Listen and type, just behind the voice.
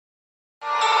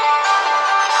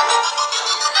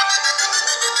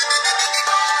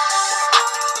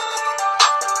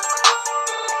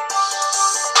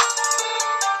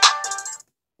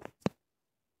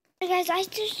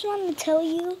just want to tell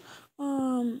you,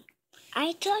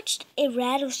 I touched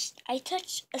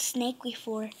a snake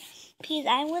before, because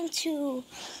I went to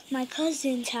my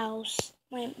cousin's house.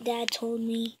 My dad told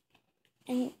me,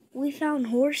 and we found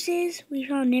horses. We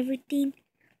found everything,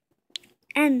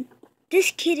 and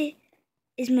this kid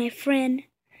is my friend.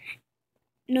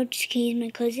 No, just kidding, he's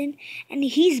my cousin, and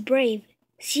he's brave.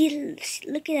 See,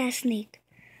 look at that snake.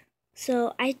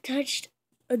 So I touched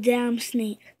a damn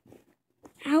snake.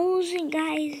 I wasn't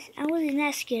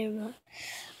that scared, but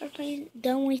we're playing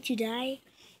Dumb Way to Die,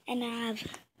 and I have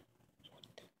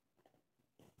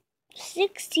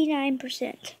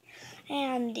 69%.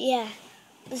 And yeah,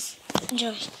 let's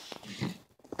enjoy.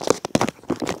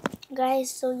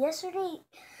 Guys, so yesterday,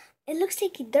 it looks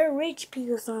like they're rich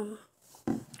because,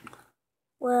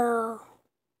 well,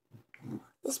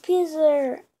 these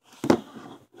people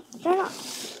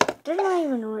they're not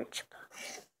even rich.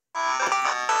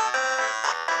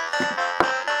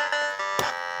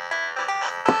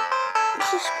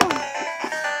 Let's just go.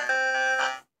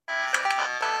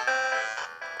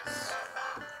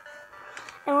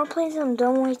 And we're playing some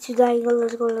Dumb Way to Die.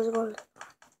 Let's go.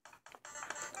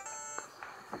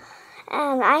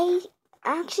 And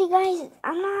guys,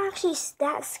 I'm not actually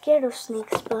that scared of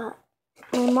snakes, but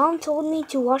my mom told me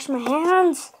to wash my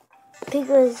hands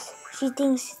because she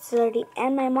thinks it's dirty.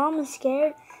 And my mom is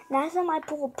scared. Last time I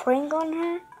pulled a prank on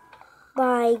her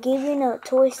by giving a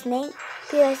toy snake.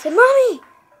 Because I said, Mommy!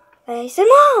 I said,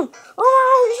 Mom! Oh my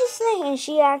God, there's a snake! And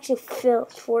she actually fell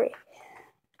for it.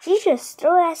 She just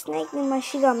threw that snake and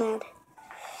she got mad.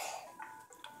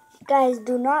 Guys,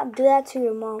 do not do that to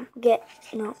your mom.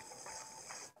 No.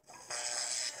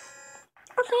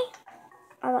 Okay.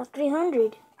 I got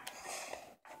 300.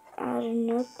 I don't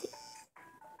know.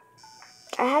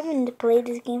 I haven't played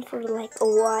this game for like a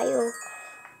while.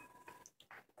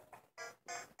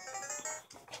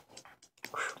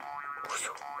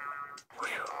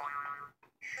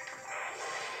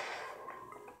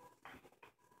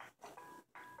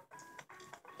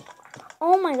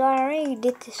 Oh my God, I already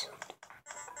did this one.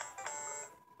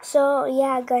 So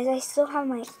yeah, guys, I still have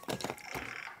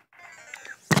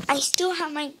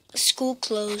my school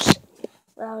clothes.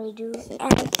 Well, I do.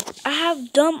 And I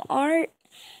have dumb art,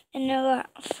 and I got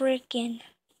freaking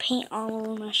paint all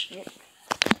over my shirt.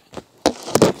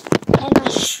 And my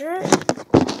shirt,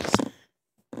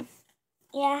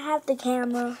 yeah, I have the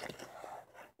camera.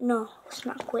 No, it's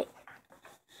not quit.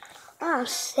 Oh,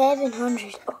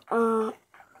 700.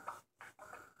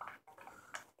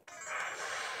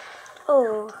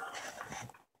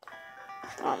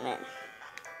 Oh man,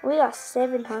 we got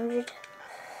 700.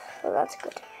 Well, that's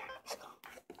good.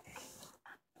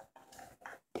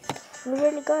 We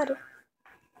really got it.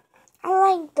 I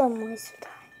like them ways of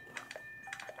time.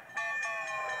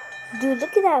 Dude,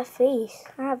 look at that face.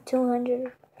 I have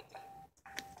 200.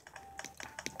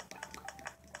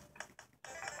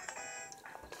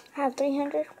 I have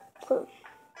 300. Cool.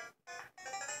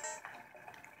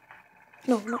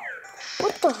 No.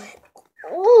 What the heck?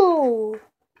 Oh,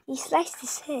 he sliced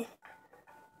his head.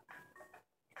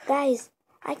 Guys,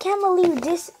 I can't believe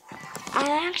this. I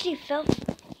actually fell.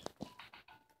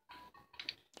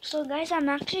 So guys, I'm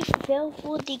actually fell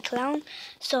for the clown.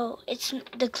 So it's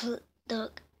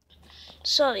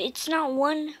so it's not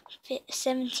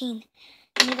 117.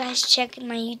 You guys check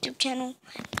my YouTube channel,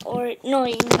 or no,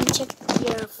 you can check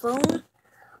your phone.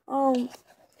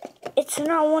 It's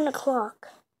not 1 o'clock.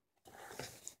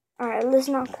 Alright, let's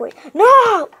not quit.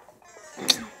 No!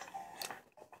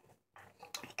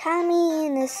 Call me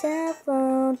in the cell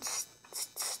phone.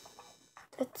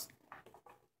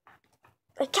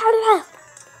 I got it out.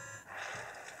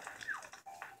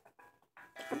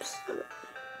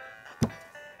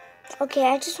 Okay,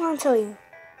 I just want to tell you.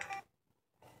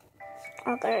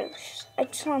 Okay, I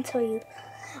just want to tell you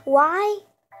why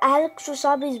Alex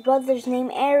Wasabi's brother's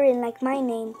name Aaron, like my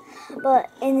name, but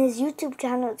in his YouTube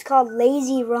channel it's called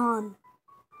Lazy Ron.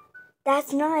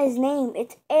 That's not his name.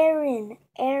 It's Aaron.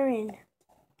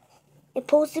 It's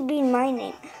supposed to be my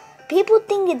name. People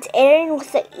think it's Aaron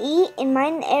with an E, and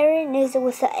mine Aaron is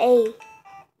with an A.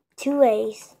 2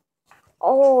 A's.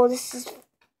 Oh, this is.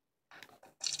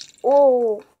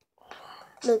 Oh,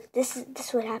 look, this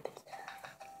is what happens.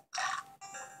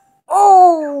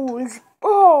 Oh, it's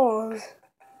balls.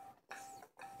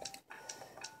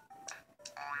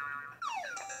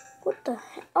 What the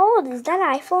heck? Oh, is that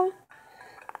an iPhone?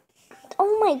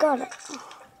 Oh my God.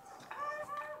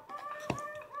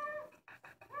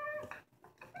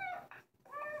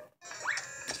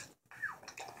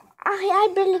 I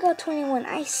barely got 21.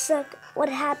 I suck. What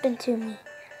happened to me?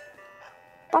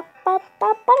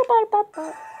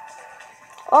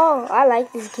 Oh, I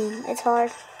like this game. It's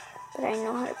hard, but I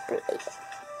know how to play it.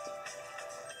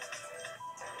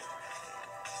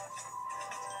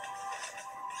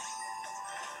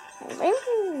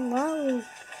 Wow.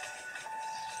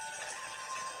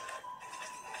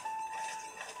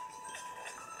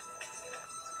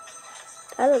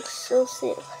 That looks so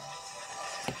sick.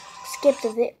 Skip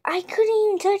the bit. I couldn't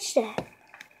even touch that.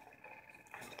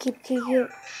 Keep.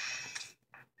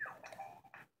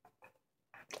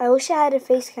 I wish I had a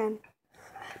face cam.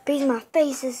 Because my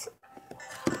face is.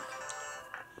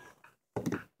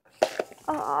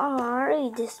 Oh, I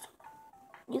already just.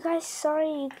 You guys, sorry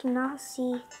you cannot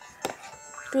see.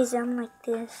 Because I'm like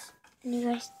this. And you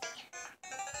guys.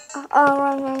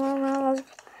 Run.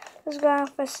 Let's go as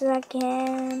fast as I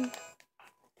can.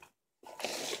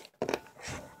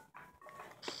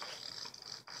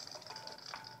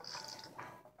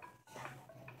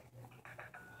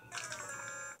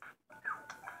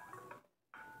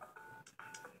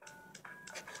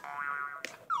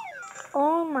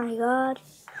 Oh my god.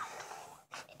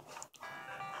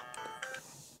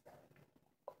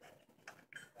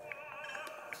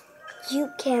 You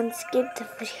can skip the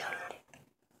video.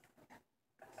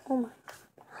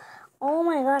 Oh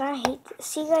my god, I hate this.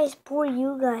 See guys, poor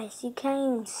you guys. You can't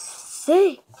even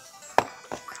see.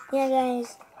 Yeah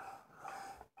guys.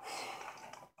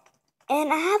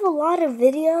 And I have a lot of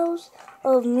videos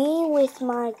of me with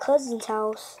my cousin's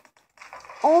house.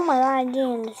 Oh my god,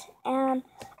 James. And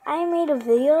I made a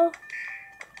video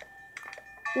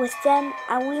with them,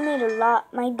 and we made a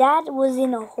lot. My dad was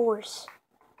in a horse.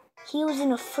 He was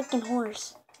in a freaking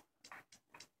horse.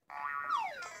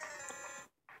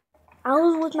 I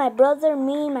was with my brother,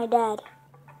 me, and my dad.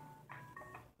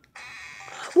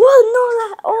 Whoa,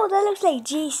 no, that looks like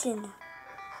Jason.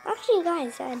 Actually,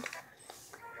 guys,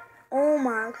 oh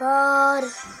my god.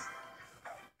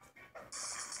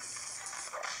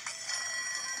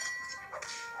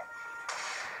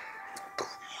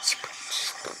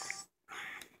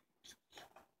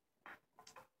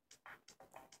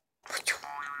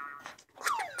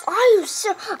 Are you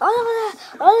so?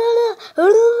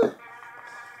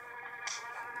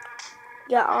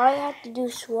 Yeah, all I have to do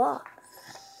is swap.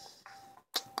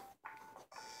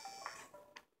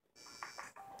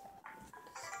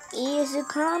 Easy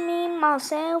coming my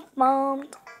cell phone.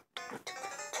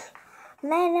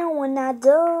 Later when I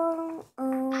do,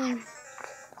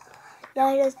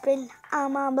 yeah, just been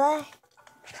on my back.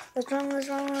 Let's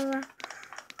run.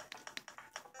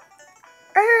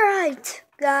 Alright,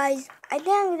 guys, I think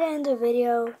I'm gonna end the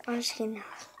video. I'm just kidding.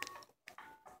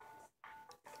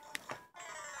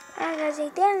 Alright, guys, I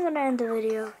think I'm gonna end the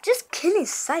video. Just kidding,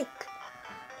 psych.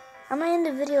 I'm gonna end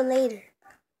the video later.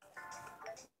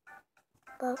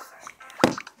 But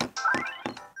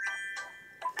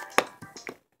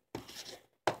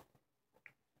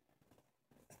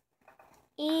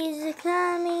easy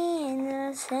coming in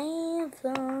the same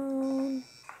phone.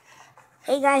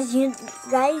 Hey guys, do you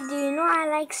know I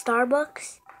like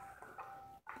Starbucks?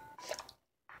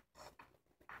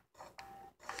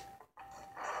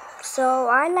 So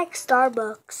I like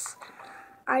Starbucks.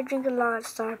 I drink a lot of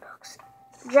Starbucks.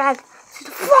 Drag to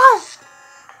the front!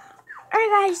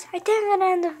 Alright guys, I think I'm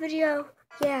gonna end the video.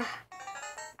 Yeah.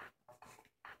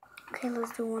 Okay,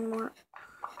 let's do one more.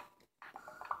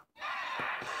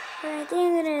 Alright, I think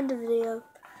I'm gonna end the video.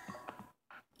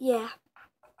 Yeah.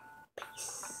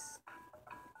 Peace.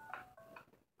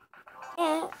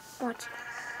 Yeah, watch.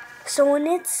 So when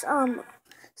it's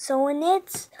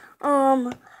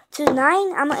to 9,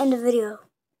 I'm gonna end the video.